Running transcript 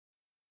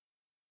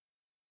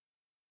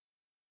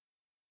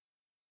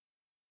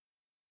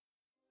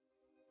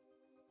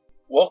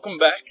Welcome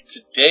back to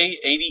day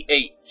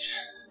 88.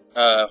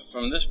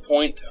 From this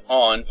point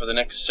on, for the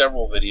next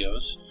several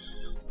videos,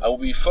 I will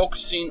be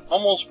focusing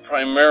almost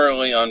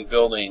primarily on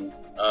building.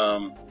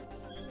 Not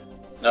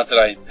that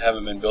I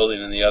haven't been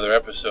building in the other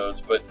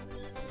episodes, but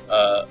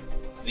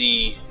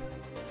the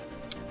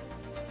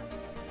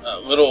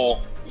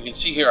little, you can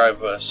see here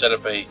I've set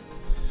up a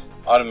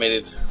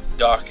automated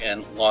dock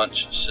and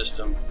launch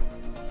system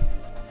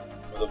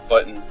with a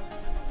button.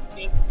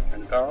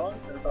 Turn the power on,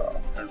 turn the power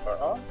off, turn the power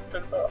on,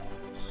 turn the power off.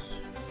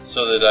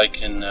 So that I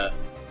can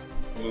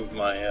move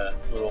my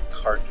little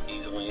cart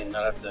easily and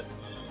not have to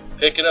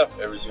pick it up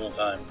every single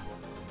time.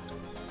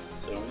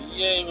 So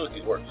yay, look,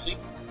 it works. See?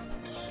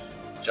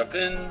 Jump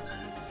in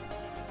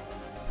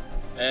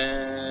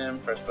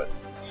and press button.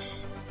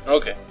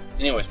 Okay,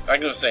 anyways,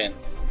 like I was saying,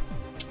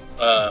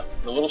 the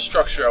little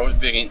structure I was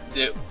digging,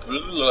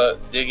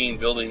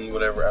 building,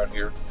 whatever out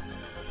here,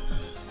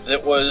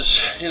 that was,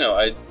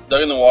 I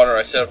dug in the water,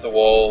 I set up the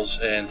walls,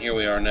 and here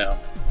we are now.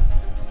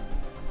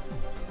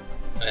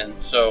 And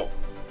so,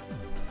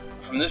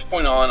 from this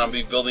point on, I'll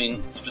be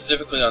building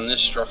specifically on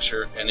this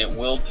structure, and it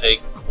will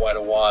take quite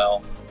a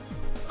while.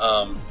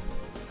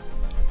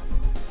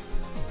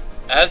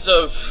 As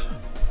of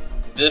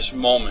this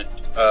moment,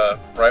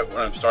 right when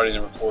I'm starting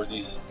to record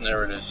these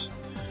narratives,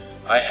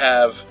 I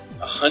have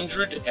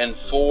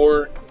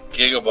 104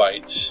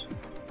 gigabytes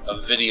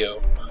of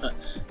video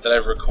that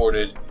I've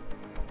recorded,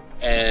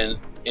 and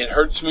it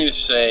hurts me to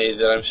say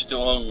that I'm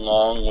still a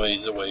long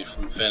ways away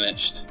from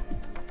finished.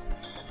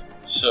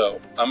 So,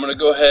 I'm going to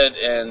go ahead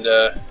and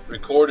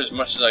record as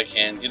much as I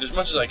can, get as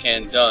much as I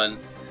can done,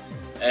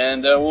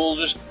 and we'll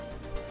just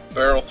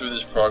barrel through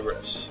this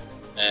progress,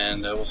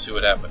 and we'll see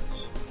what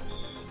happens.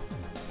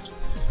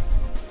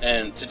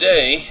 And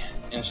today,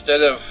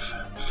 instead of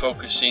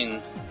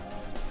focusing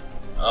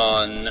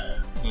on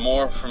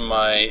more from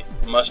my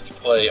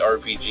must-play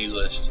RPG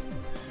list,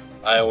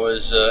 I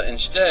was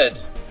instead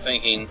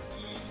thinking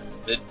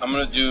that I'm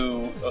going to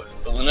do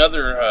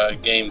another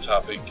game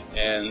topic,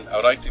 and I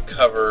would like to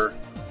cover,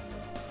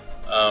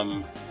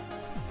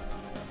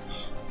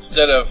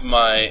 instead of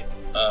my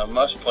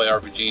must-play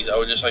RPGs, I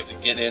would just like to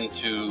get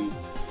into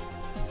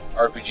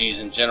RPGs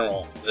in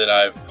general that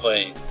I've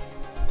played.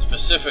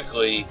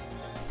 Specifically,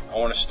 I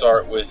want to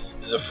start with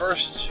the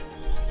first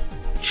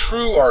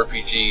true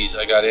RPGs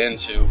I got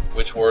into,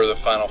 which were the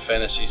Final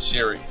Fantasy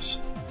series.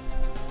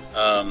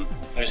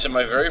 Like I said,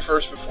 my very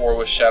first before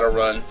was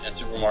Shadowrun and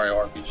Super Mario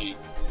RPG.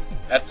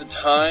 At the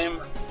time,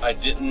 I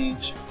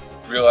didn't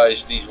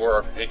realize these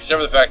were RPGs,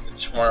 except for the fact that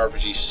Super Mario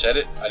RPG said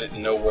it. I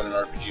didn't know what an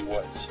RPG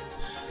was.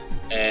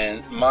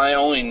 And my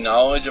only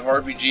knowledge of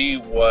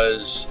RPG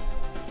was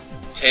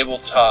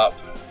tabletop,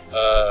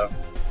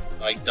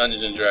 like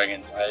Dungeons and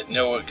Dragons. I had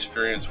no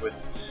experience with,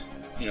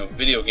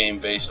 video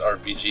game-based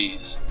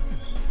RPGs.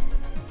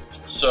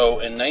 So,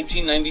 in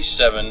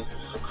 1997,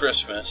 for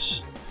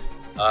Christmas,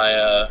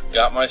 I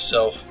got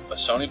myself a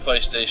Sony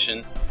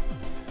PlayStation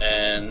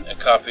and a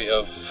copy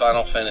of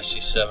Final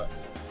Fantasy VII,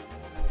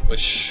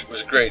 which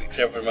was great,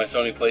 except for my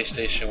Sony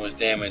PlayStation was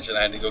damaged and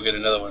I had to go get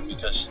another one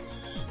because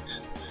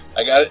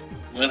I got it,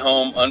 went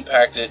home,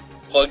 unpacked it,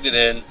 plugged it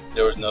in,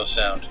 there was no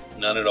sound,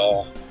 none at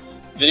all.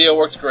 Video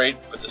worked great,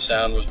 but the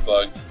sound was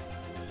bugged.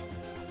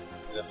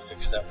 I'm gonna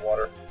fix that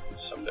water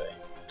someday,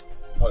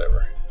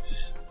 whatever.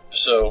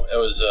 So it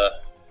was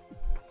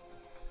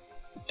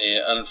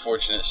an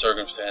unfortunate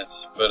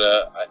circumstance, but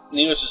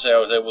needless to say, I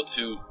was able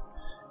to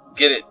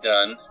get it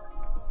done,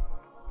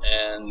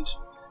 and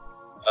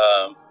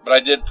but I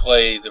did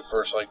play the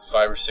first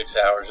 5 or 6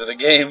 hours of the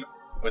game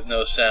with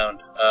no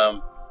sound.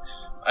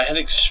 I had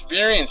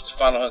experienced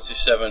Final Fantasy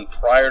VII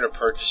prior to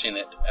purchasing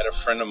it at a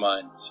friend of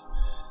mine's.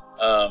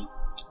 A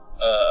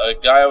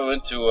guy I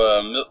went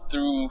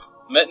to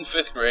met in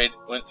 5th grade,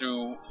 went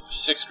through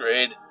 6th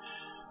grade.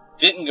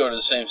 Didn't go to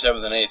the same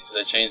 7th and 8th because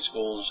I changed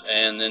schools,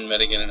 and then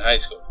met again in high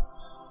school.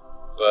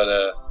 But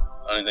I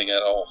don't think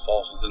that all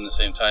falls within the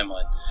same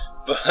timeline.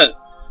 But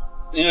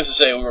needless to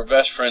say, we were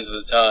best friends at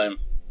the time,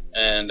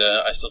 and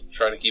I still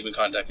try to keep in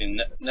contact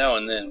now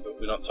and then, but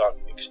we don't talk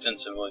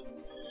extensively.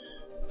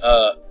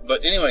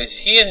 But anyways,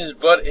 he and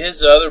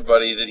his other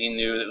buddy that he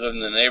knew that lived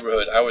in the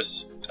neighborhood, I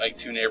was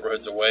 2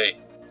 neighborhoods away.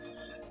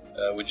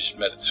 We just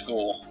met at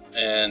school,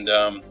 and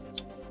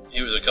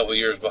he was a couple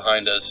years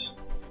behind us.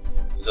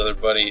 His other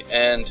buddy,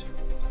 and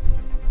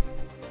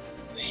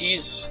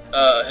his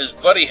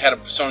buddy had a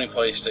Sony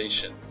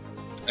PlayStation,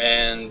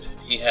 and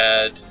he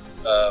had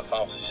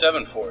Final Fantasy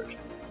VII for it,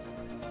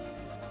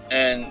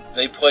 and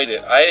they played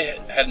it. I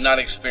had not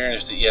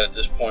experienced it yet at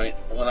this point.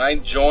 When I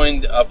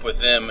joined up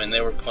with them and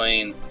they were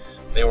playing,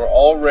 they were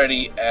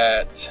already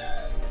at,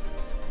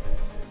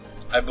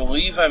 I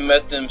believe I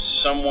met them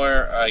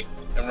somewhere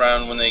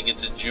around when they get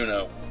to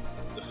Juneau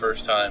the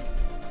first time,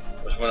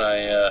 was when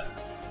I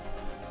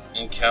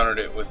encountered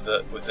it with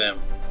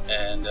them,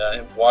 and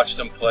I watched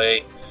them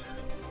play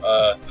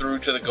through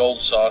to the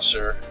Gold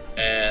Saucer,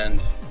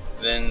 and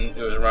then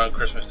it was around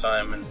Christmas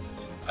time, and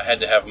I had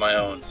to have my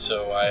own,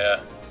 so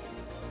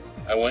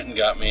I went and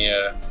got me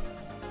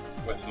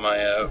with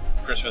my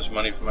Christmas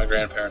money from my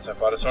grandparents, I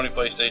bought a Sony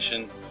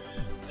PlayStation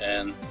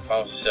and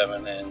Fantasy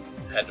VII and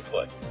had to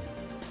play.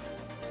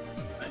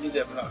 I need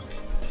that block.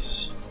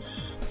 Yes.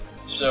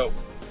 So,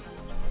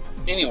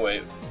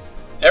 anyway,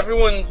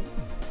 everyone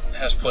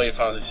has played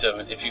Fantasy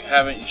VII. If you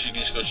haven't, you should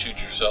just go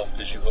shoot yourself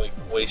because you've like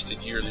wasted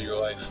years of your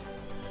life.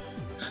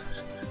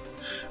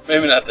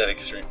 Maybe not that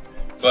extreme,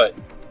 but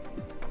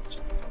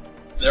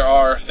there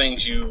are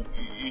things you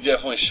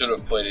definitely should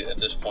have played it at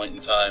this point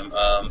in time.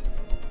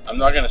 I'm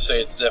not going to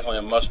say it's definitely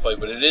a must-play,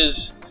 but it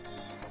is.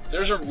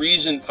 There's a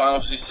reason Final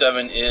Fantasy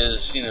VII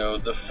is,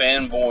 the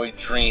fanboy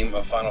dream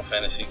of Final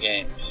Fantasy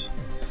games.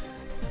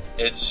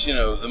 It's,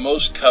 the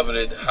most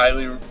coveted,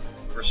 highly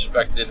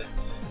respected,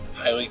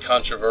 highly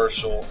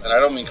controversial, and I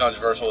don't mean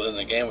controversial as in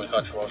the game was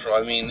controversial,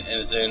 I mean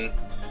as in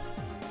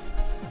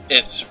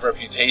its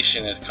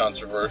reputation is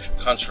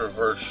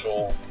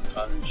controversial,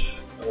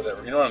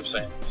 whatever, you know what I'm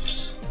saying?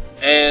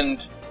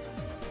 And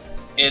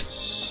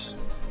it's,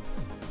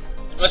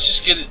 let's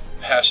just get it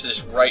past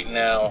this right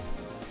now.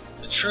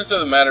 The truth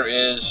of the matter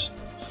is,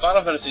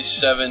 Final Fantasy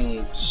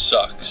VII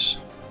sucks.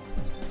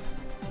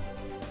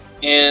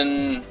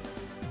 In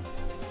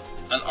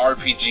an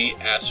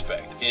RPG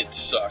aspect, it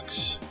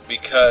sucks.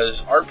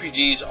 Because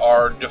RPGs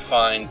are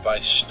defined by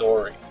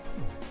story.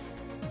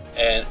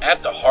 And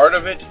at the heart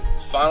of it,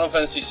 Final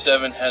Fantasy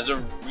VII has a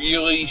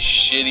really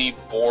shitty,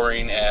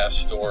 boring-ass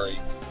story.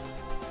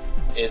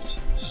 It's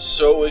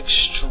so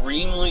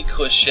extremely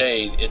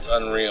cliched, it's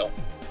unreal.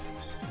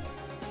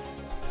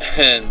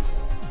 And,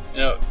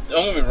 don't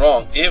get me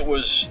wrong, it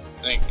was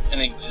an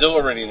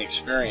exhilarating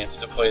experience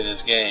to play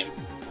this game.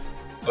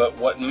 But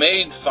what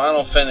made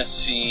Final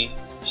Fantasy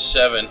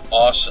VII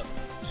awesome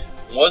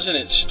wasn't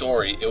its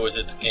story, it was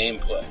its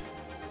gameplay.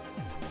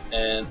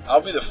 And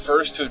I'll be the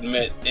first to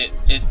admit, it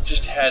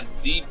just had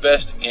the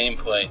best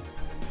gameplay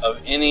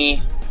of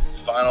any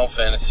Final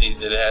Fantasy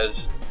that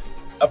has,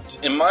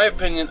 in my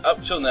opinion,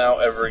 up till now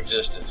ever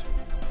existed.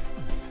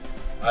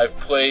 I've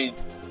played,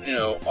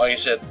 like I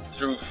said,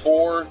 through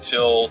 4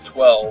 till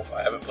 12.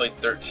 I haven't played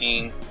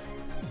 13,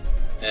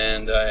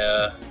 and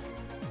I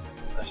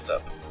messed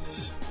up.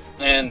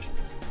 And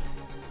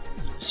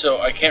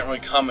so I can't really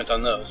comment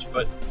on those,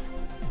 but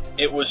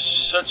it was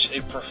such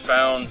a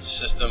profound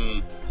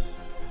system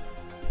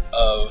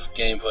of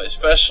gameplay,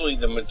 especially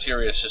the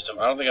materia system.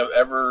 I don't think I've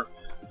ever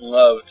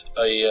loved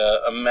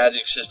a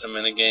magic system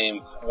in a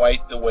game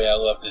quite the way I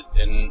loved it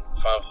in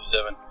Final Fantasy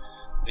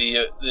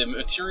VII. The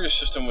materia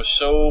system was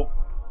so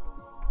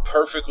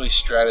perfectly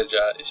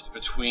strategized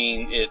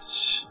between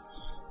its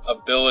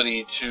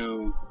ability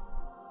to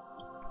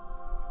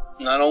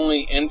not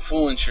only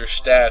influence your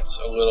stats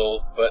a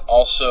little, but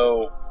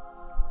also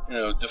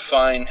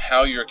define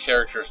how your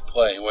characters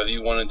play, whether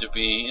you wanted to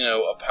be,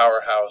 a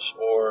powerhouse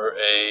or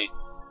a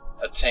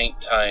tank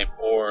type,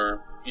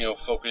 or,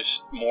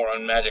 focus more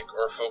on magic,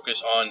 or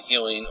focus on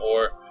healing,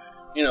 or,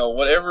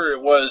 whatever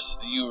it was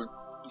that you were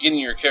getting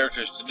your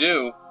characters to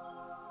do.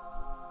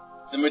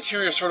 The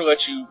material sort of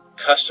lets you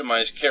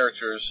customize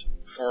characters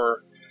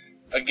for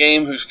a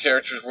game whose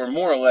characters were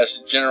more or less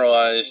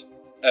generalized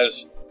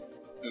as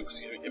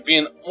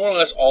being more or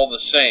less all the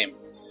same.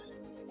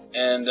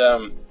 And,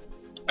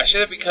 I say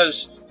that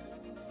because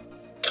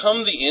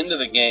come the end of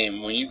the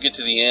game, when you get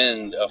to the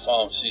end of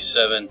Final Fantasy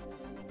VII,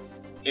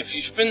 if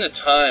you spend the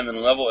time and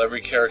level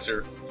every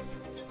character,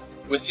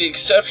 with the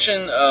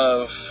exception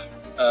of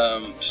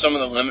some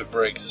of the limit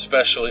breaks,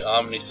 especially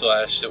Omni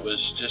Slash, that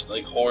was just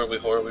like horribly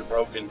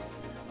broken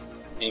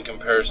in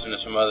comparison to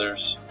some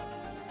others,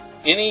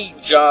 any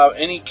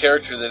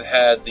character that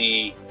had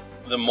the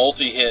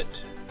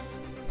multi-hit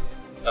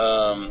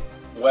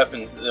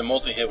weapons, the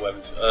multi-hit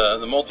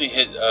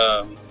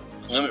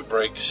limit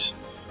breaks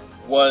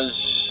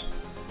was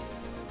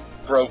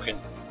broken,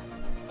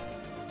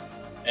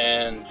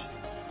 and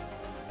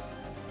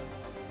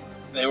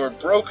they were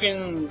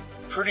broken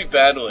pretty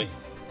badly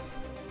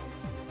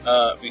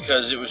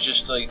because it was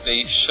just like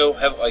they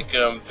have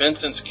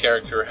Vincent's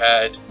character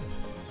had,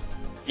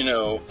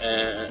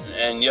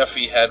 and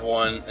Yuffie had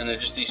one, and they're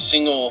just these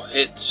single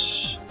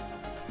hits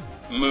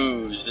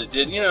moves that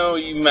did,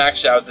 you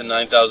max out the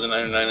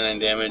 9,999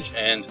 damage,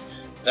 and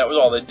that was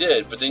all they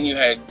did. But then you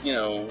had,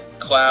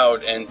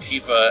 Cloud and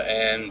Tifa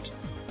and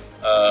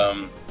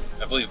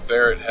I believe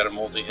Barrett had a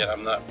multi-hit.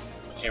 I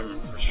can't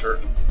remember for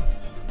certain.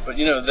 But,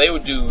 they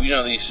would do,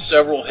 these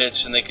several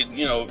hits, and they could,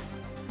 do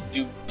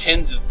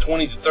 10s,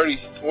 20s,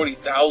 30s,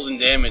 40,000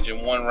 damage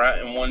in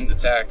one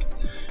attack.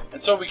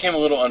 And so it became a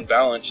little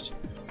unbalanced.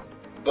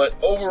 But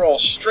overall,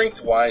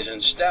 strength-wise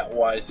and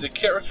stat-wise, the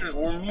characters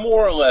were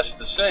more or less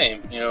the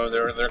same.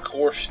 Their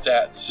core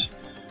stats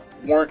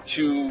weren't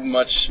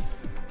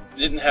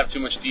didn't have too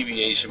much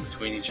deviation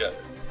between each other.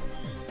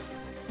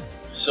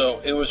 So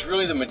it was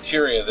really the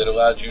materia that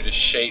allowed you to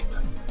shape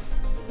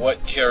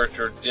what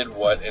character did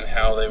what and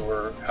how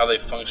they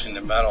functioned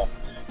in battle.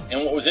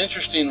 And what was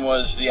interesting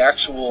was the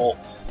actual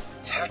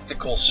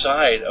tactical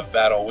side of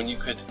battle, when you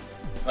could,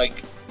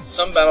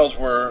 some battles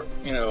were,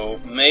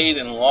 made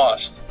and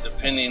lost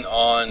depending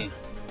on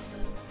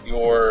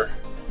your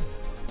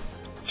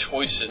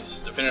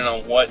choices depending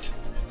on what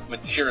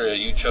materia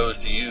you chose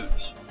to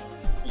use.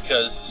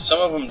 Because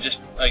some of them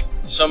just, like,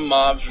 some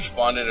mobs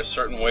responded a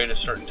certain way to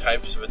certain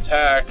types of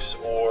attacks,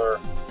 or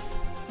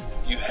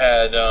you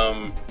had,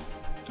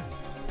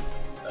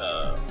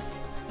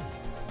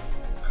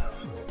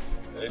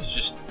 it's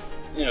just,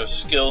 you know,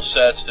 skill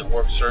sets that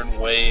work certain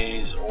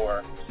ways,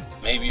 or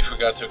maybe you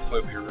forgot to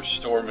equip your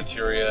restore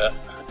materia,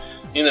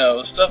 you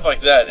know, stuff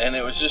like that. And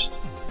it was just,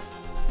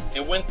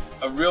 it went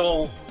a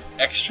real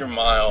extra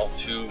mile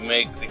to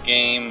make the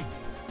game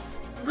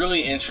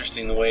really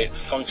interesting the way it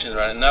functions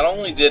around it. Not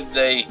only did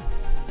they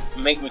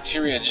make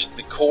materia just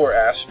the core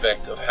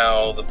aspect of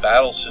how the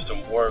battle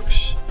system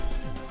works,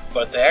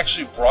 but they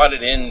actually brought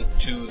it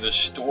into the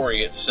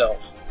story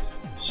itself,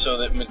 so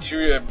that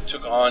materia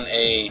took on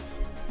a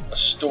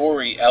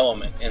story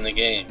element in the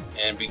game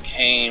and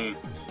became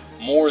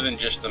more than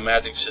just the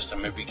magic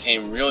system. It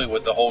became really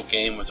what the whole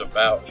game was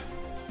about.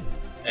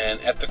 And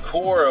at the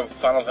core of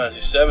Final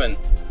Fantasy VII,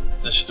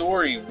 the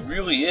story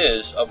really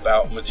is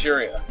about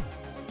materia.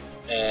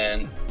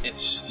 And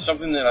it's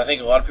something that I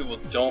think a lot of people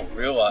don't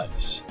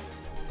realize.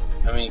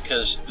 I mean,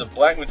 because the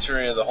black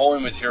materia, the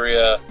holy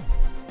materia,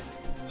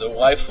 the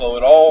life flow,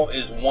 it all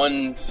is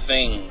one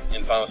thing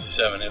in Final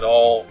Fantasy VII. It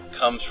all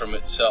comes from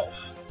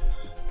itself.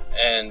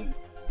 And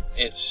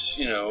it's,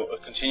 you know, a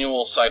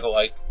continual cycle.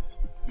 Like,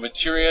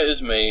 materia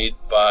is made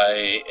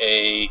by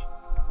a,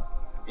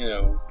 you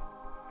know,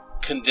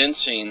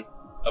 condensing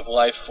of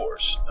life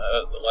force.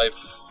 Life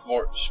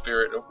force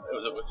spirit.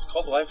 Was it what's it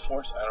called? Life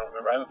force? I don't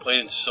remember. I haven't played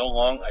in so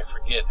long. I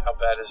forget. How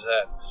bad is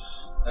that?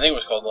 I think it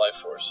was called life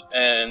force.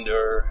 And,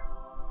 or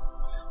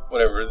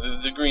whatever.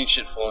 The green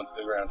shit falling to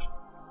the ground.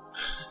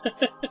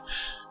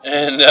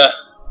 And,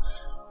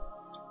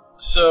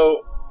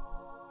 so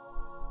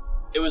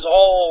it was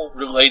all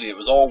related. It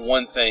was all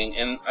one thing.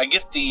 And I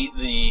get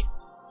the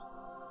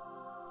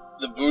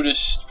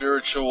Buddhist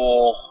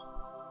spiritual,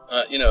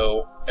 you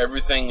know,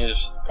 everything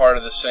is part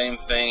of the same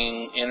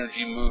thing,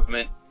 energy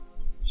movement,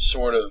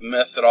 sort of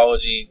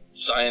methodology,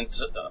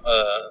 science,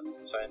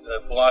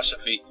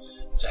 philosophy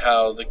to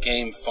how the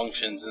game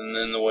functions, and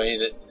then the way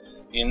that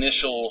the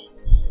initial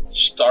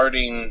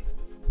starting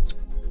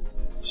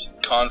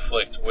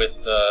conflict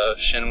with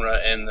Shinra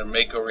and their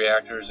Mako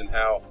reactors, and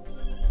how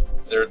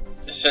they're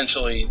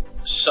essentially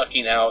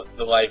sucking out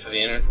the life of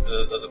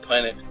the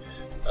planet,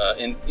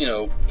 and, you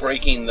know,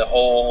 breaking the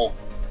whole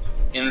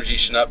energy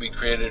should not be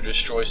created or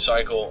destroy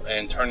cycle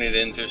and turn it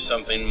into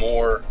something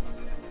more,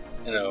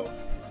 you know,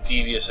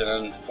 devious and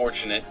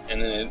unfortunate. And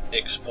then it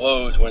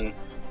explodes when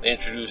they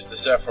introduce the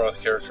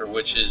Sephiroth character,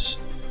 which is,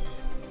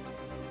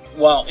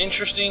 while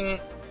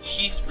interesting,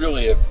 he's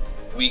really a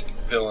weak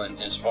villain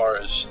as far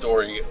as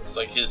story goes.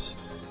 Like, his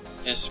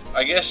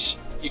I guess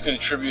you can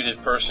attribute his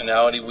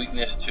personality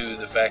weakness to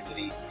the fact that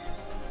he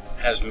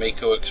has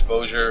Mako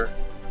exposure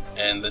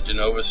and the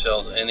Genova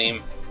cells in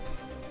him.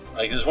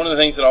 Like, it's one of the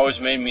things that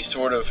always made me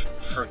sort of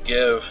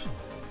forgive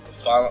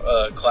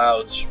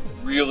Cloud's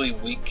really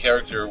weak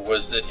character,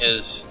 was that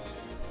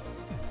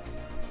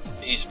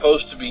he's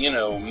supposed to be, you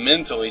know,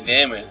 mentally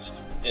damaged,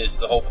 is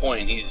the whole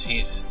point.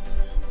 He's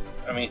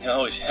I mean,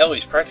 hell,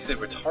 he's practically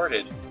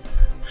retarded.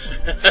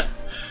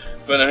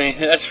 But I mean,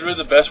 that's really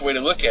the best way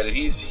to look at it.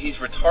 He's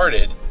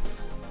retarded.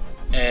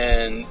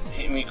 And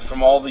I mean,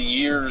 from all the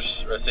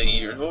years, or I say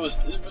years, it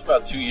was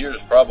about 2 years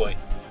probably,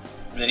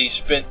 that he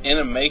spent in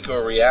a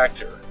Mako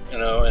reactor, you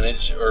know, and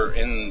it's, or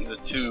in the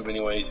tube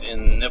anyways,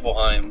 in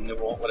Nibelheim,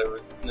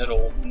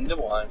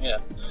 yeah.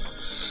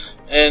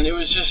 And it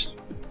was just,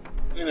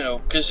 you know,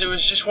 because it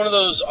was just one of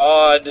those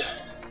odd,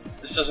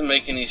 this doesn't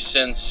make any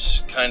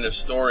sense kind of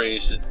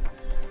stories that,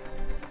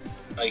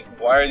 like,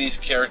 why are these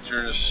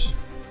characters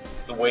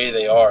the way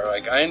they are?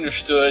 Like, I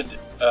understood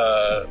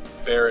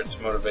Barrett's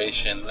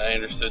motivation, I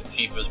understood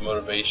Tifa's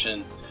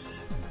motivation,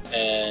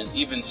 and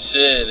even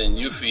Sid and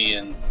Yuffie,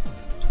 and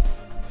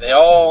it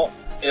all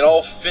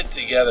fit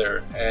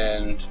together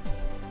and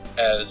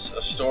as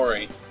a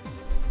story,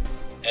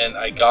 and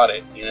I got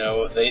it, you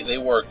know, they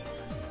worked.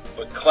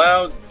 But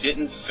Cloud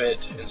didn't fit,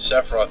 and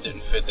Sephiroth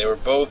didn't fit. They were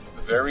both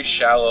very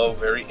shallow,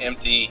 very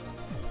empty,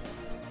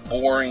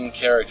 boring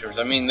characters.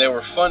 I mean, they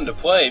were fun to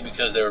play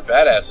because they were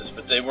badasses,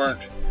 but they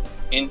weren't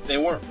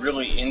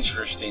really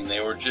interesting.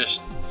 They were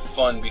just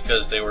fun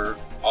because they were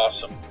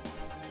awesome.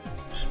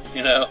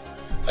 You know,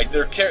 like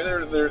their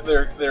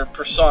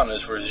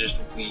personas were just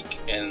weak,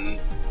 and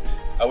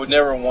I would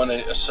never want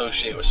to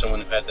associate with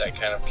someone who had that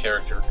kind of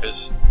character,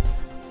 because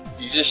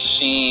you just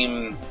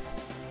seem,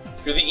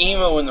 you're the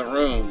emo in the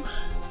room.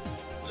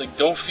 It's like,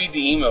 don't feed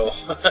the emo,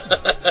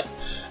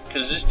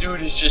 because this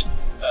dude is just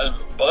a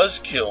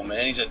buzzkill,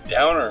 man. He's a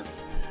downer,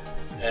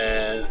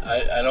 and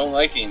I don't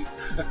like him,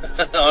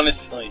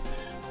 honestly.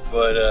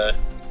 But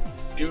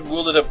dude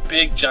wielded a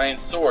big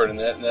giant sword, and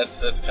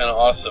that's kind of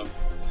awesome.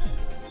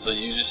 So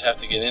you just have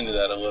to get into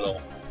that a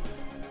little,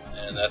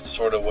 and that's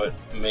sort of what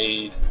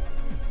made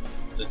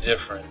the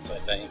difference, I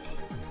think,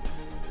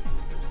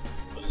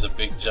 was the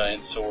big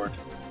giant sword.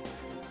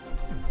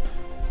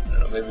 I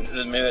don't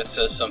know, maybe that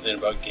says something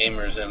about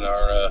gamers and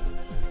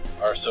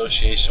our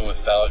association with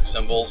phallic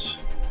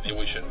symbols. Maybe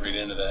we shouldn't read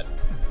into that.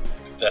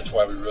 That's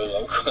why we really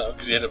love Cloud,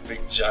 because he had a big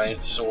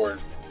giant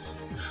sword.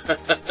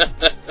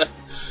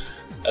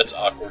 That's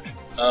awkward.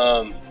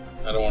 I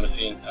don't want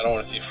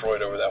to see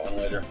Freud over that one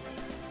later.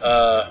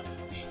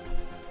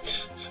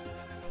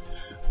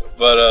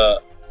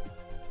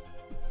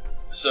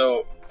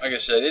 So like I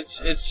said,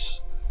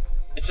 it's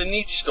a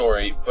neat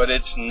story, but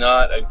it's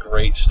not a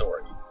great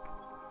story.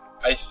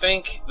 I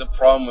think the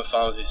problem with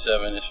Fantasy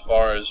VII, as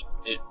far as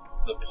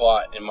the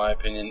plot, in my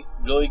opinion,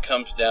 really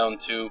comes down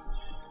to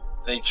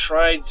they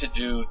tried to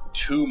do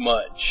too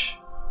much,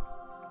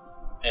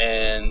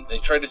 and they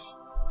tried to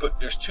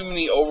there's too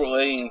many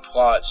overlaying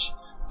plots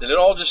that it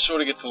all just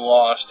sort of gets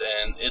lost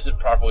and isn't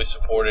properly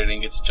supported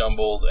and gets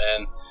jumbled,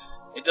 and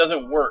it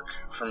doesn't work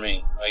for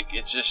me. Like,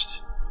 it's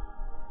just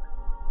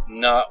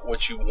not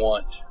what you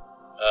want.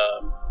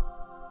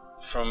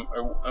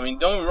 I mean,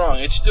 don't get me wrong,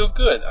 it's still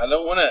good. I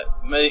don't want to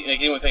make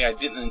anyone think I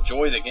didn't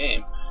enjoy the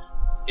game.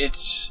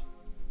 It's,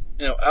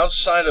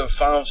 outside of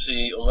Final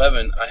Fantasy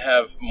XI, I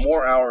have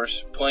more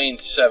hours playing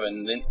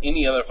 7 than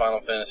any other Final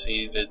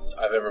Fantasy that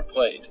I've ever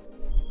played.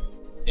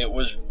 It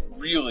was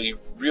really,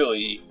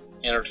 really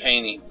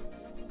entertaining.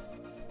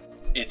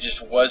 It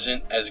just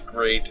wasn't as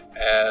great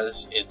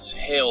as it's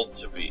hailed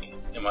to be,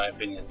 in my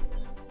opinion.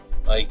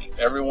 Like,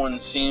 everyone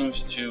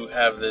seems to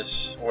have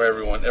this, or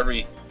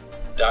every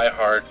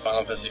diehard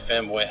Final Fantasy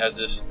fanboy has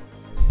this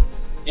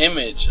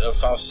image of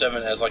Final Fantasy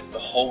VII as like the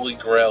holy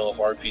grail of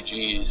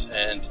RPGs,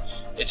 and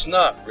it's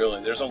not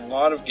really. There's a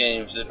lot of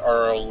games that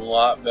are a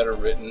lot better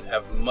written,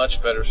 have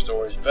much better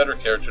stories, better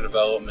character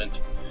development,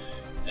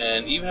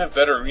 and even have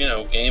better,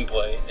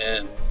 gameplay.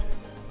 And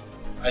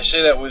I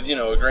say that with,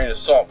 a grain of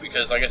salt,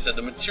 because, like I said,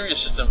 the materia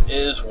system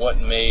is what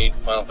made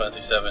Final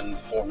Fantasy VII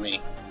for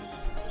me.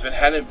 If it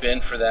hadn't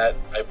been for that,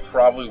 I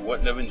probably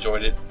wouldn't have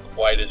enjoyed it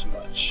quite as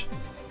much.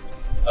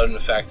 Other than the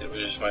fact that it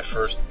was just my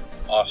first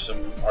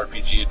awesome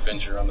RPG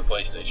adventure on the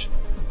PlayStation.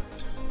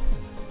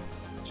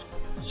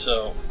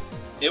 So,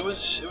 it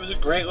was a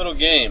great little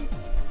game.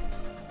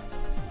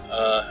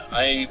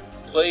 I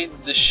played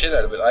the shit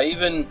out of it.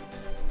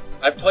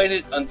 I played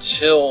it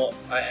until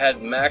I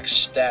had max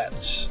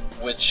stats,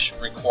 which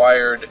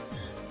required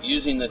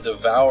using the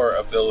Devour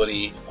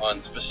ability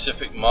on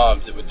specific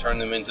mobs that would turn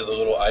them into the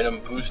little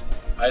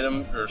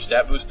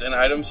stat boost in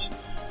items.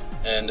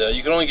 And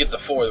you can only get the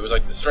 4. There was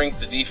like the strength,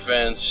 the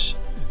defense,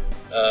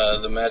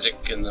 the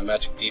magic, and the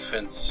magic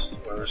defense,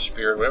 whatever,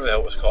 spirit, whatever the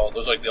hell it was called.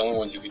 Those were like the only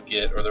ones you could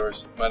get, or there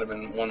might have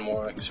been one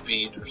more, like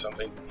speed or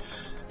something.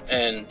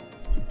 And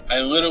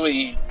I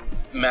literally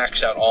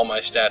maxed out all my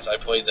stats. I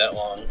played that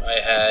long. I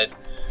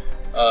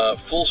had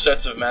full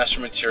sets of Master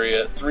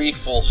Materia, 3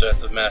 full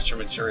sets of Master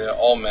Materia,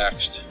 all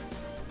maxed.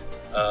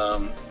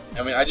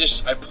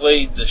 I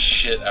played the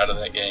shit out of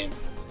that game.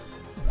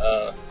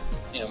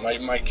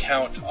 My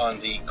count on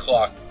the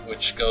clock,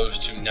 which goes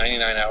to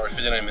 99 hours,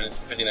 59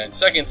 minutes, and 59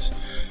 seconds,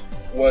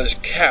 was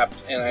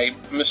capped, and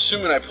I'm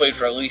assuming I played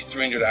for at least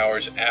 300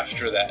 hours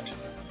after that.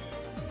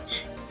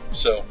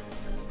 So,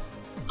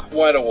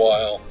 quite a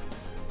while.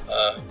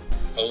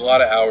 A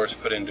lot of hours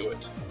put into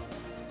it.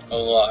 A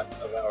lot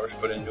of hours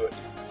put into it.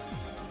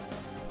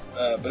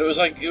 But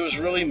it was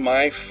really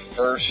my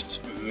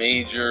first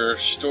major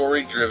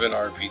story-driven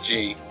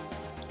RPG.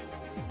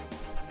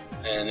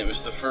 And it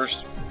was the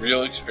first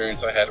real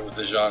experience I had with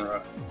the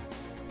genre.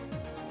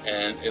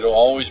 And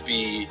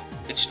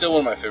it's still one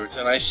of my favorites,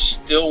 and I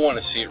still want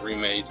to see it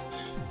remade,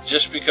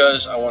 just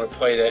because I want to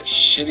play that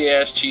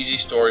shitty-ass cheesy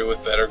story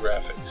with better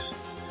graphics.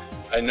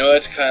 I know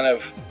that's kind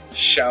of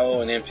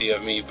shallow and empty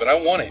of me, but I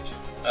want it.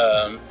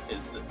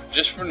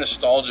 Just for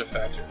nostalgia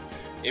factor.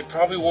 It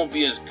probably won't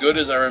be as good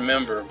as I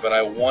remember, but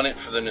I want it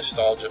for the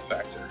nostalgia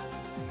factor.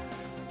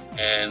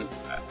 And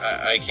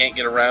I can't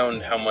get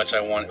around how much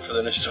I want it for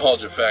the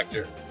nostalgia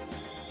factor.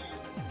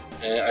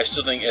 And I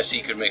still think SE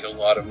could make a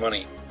lot of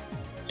money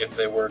if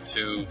they were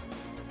to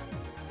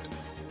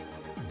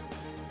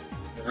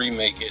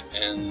remake it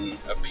and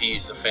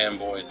appease the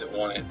fanboys that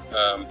want it.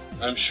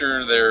 I'm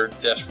sure they're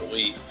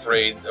desperately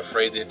afraid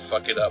they'd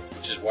fuck it up,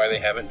 which is why they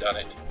haven't done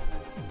it.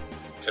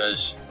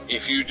 Because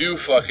if you do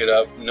fuck it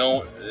up,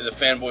 the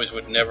fanboys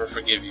would never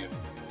forgive you.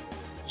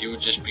 You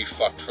would just be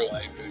fucked for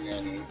life,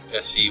 and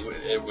SE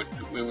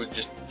would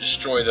just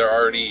destroy their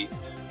already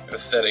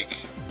pathetic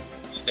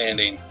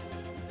standing.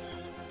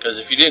 Because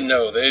if you didn't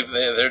know,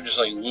 they're just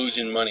like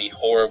losing money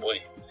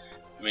horribly.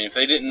 I mean, if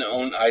they didn't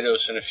own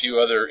Eidos and a few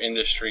other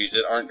industries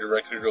that aren't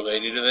directly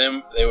related to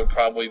them, they would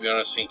probably be on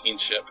a sinking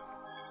ship.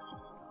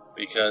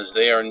 Because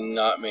they are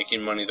not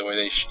making money the way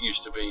they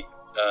used to be.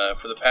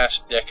 For the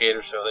past decade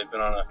or so, they've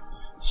been on a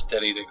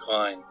steady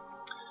decline.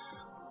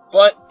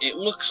 But it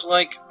looks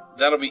like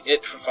that'll be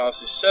it for Final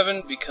Fantasy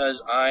VII,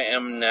 because I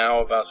am now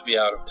about to be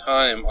out of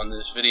time on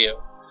this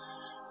video.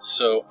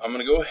 So I'm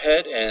going to go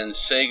ahead and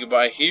say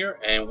goodbye here,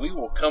 and we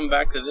will come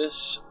back to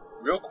this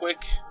real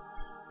quick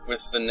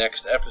with the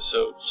next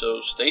episode. So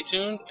stay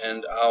tuned,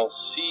 and I'll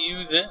see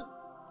you then.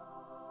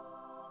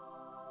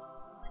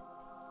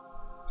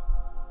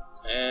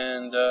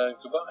 And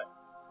goodbye.